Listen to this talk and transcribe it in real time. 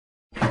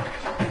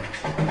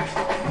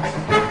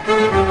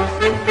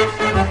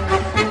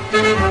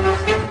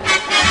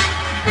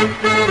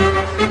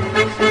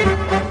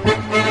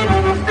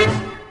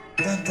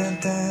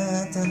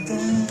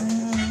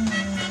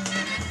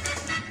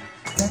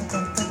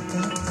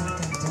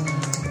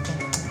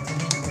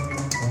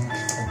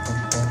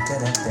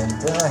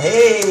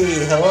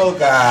Hey, hello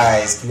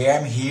guys,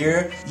 Guilherme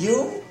here.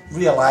 You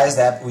realize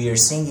that we are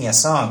singing a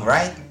song,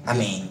 right? I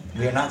mean,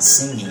 we are not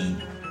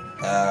singing.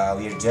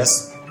 We are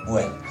just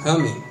what?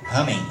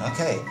 Humming.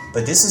 Okay.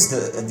 But this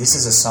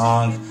is a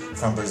song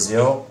from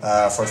Brazil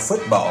for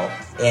football.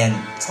 And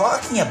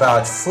talking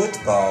about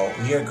football,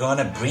 we are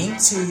gonna bring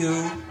to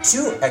you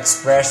two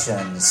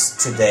expressions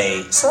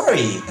today.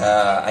 Sorry,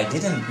 I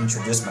didn't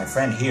introduce my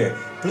friend here.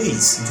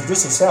 Please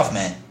introduce yourself,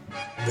 man.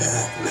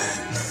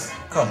 Batman.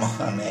 Come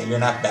on, man. You're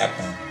not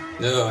Batman.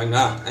 No, I'm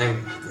not. I'm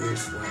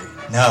Bruce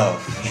Wayne. No.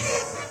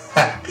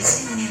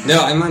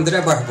 No, I'm André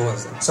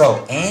Barbosa.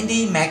 So,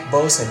 Andy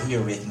Macbosa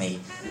here with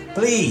me.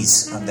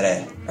 Please,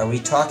 André, are we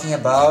talking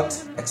about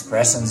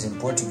expressions in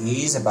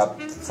Portuguese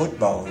about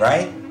football,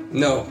 right?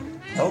 No.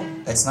 No,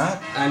 it's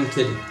not? I'm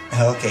kidding.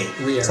 Okay.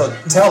 We are. So,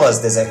 tell us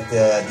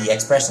the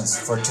expressions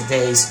for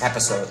today's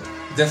episode.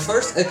 The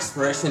first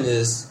expression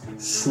is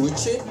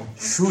chute.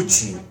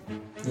 Chute.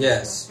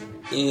 Yes.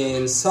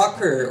 In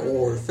soccer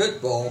or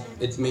football,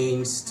 it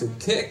means to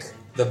kick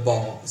the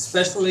ball,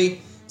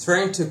 especially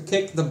trying to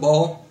kick the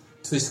ball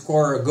to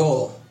score a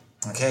goal.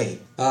 Okay.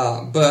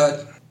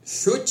 But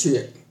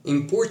chute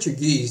in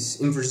Portuguese,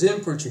 in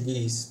Brazilian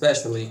Portuguese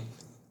especially,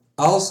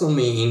 also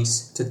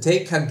means to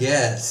take a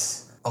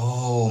guess.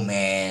 Oh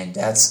man,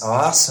 that's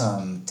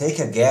awesome. Take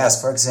a guess.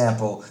 For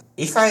example,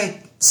 if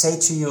I say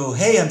to you,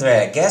 hey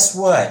André, guess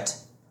what?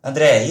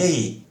 André, e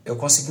aí? Eu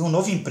consegui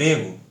novo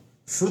emprego.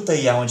 Chuta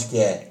aí aonde que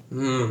é.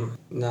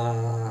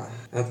 Na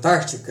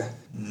Antártica.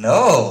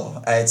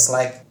 No, it's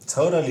like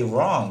totally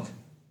wrong.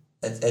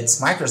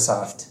 It's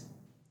Microsoft.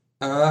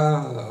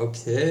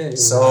 Okay.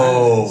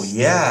 So, nice.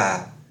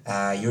 yeah,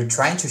 you're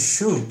trying to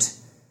shoot.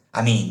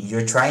 I mean,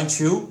 you're trying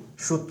to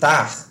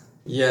chutar.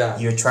 Yeah.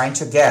 You're trying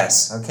to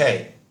guess,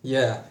 okay.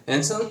 Yeah,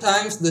 and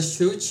sometimes the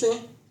chute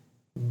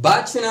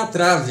bate na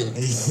trave.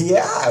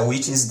 Yeah,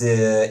 which is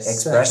the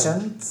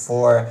expression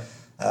for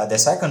the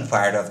second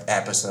part of the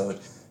episode.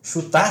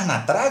 Chutar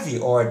na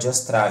trave or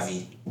just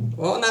trave?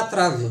 Ou na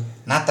trave.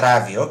 Na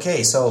trave,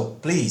 okay, so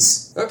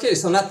please. Okay,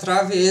 so na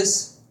trave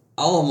is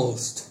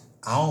almost.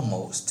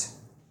 Almost.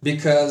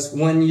 Because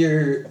when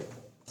you're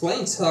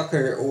playing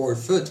soccer or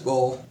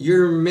football,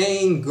 your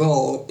main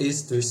goal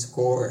is to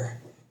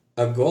score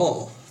a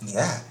goal.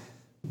 Yeah.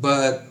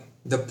 But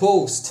the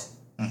post,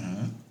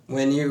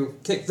 when you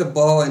kick the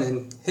ball and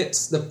it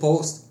hits the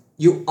post,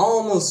 you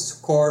almost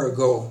score a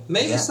goal.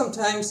 Maybe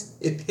sometimes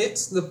it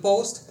hits the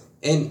post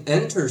and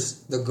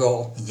enters the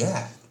goal.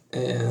 Yeah.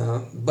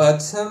 But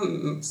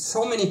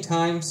so many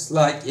times,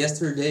 like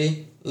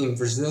yesterday in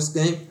Brazil's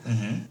game,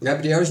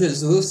 Gabriel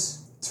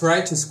Jesus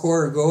tried to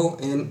score a goal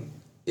and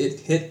it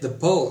hit the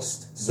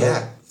post. So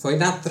foi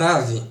na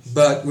trave.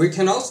 But we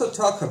can also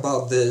talk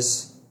about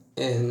this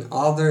in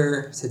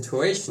other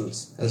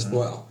situations as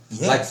well.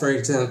 Yeah. Like, for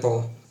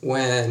example,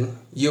 when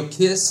you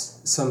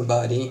kiss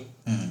somebody,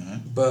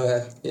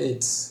 but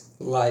it's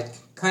like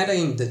kind of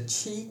in the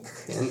cheek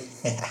and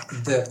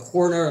the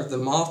corner of the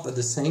mouth at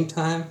the same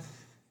time,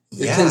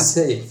 you can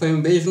say, foi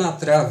beijo na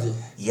trave.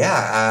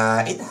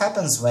 Yeah, it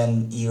happens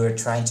when you're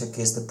trying to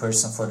kiss the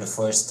person for the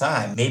first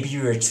time. Maybe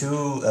you're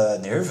too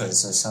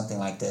nervous or something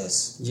like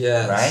this.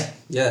 Yes. Right?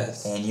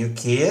 Yes. And you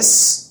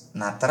kiss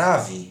na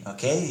trave,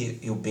 okay?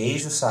 E o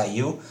beijo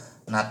saiu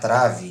na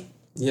trave.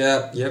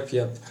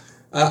 Yep.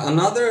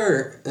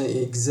 Another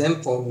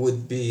example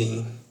would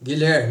be,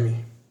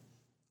 Guilherme,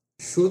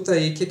 chuta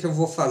aí o que eu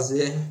vou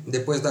fazer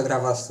depois da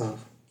gravação.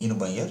 Ir no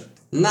banheiro?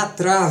 Na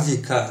trave,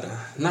 cara.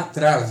 Na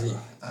trave.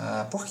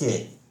 Por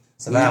quê?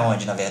 Você vai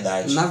aonde, na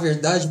verdade? Na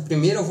verdade,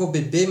 primeiro eu vou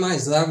beber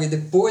mais água e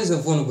depois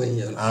eu vou no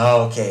banheiro.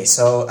 Okay,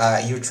 so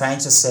you're trying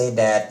to say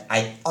that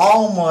I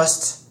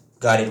almost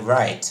got it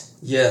right.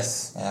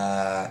 Yes.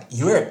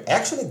 You're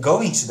actually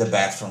going to the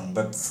bathroom,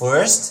 but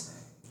first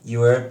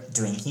you're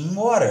drinking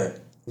water.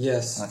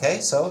 Yes.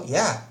 Okay, so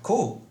yeah,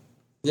 cool.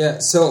 Yeah,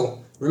 so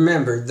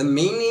remember, the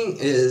meaning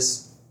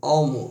is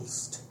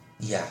almost.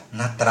 Yeah,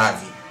 na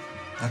trave.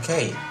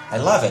 Okay, I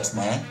love it,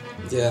 man.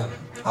 Yeah.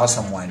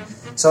 Awesome one.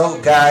 So,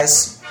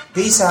 guys,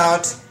 peace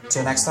out.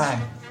 Till next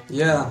time.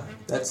 Yeah,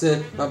 that's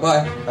it.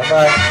 Bye-bye.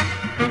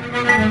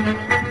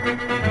 Bye-bye.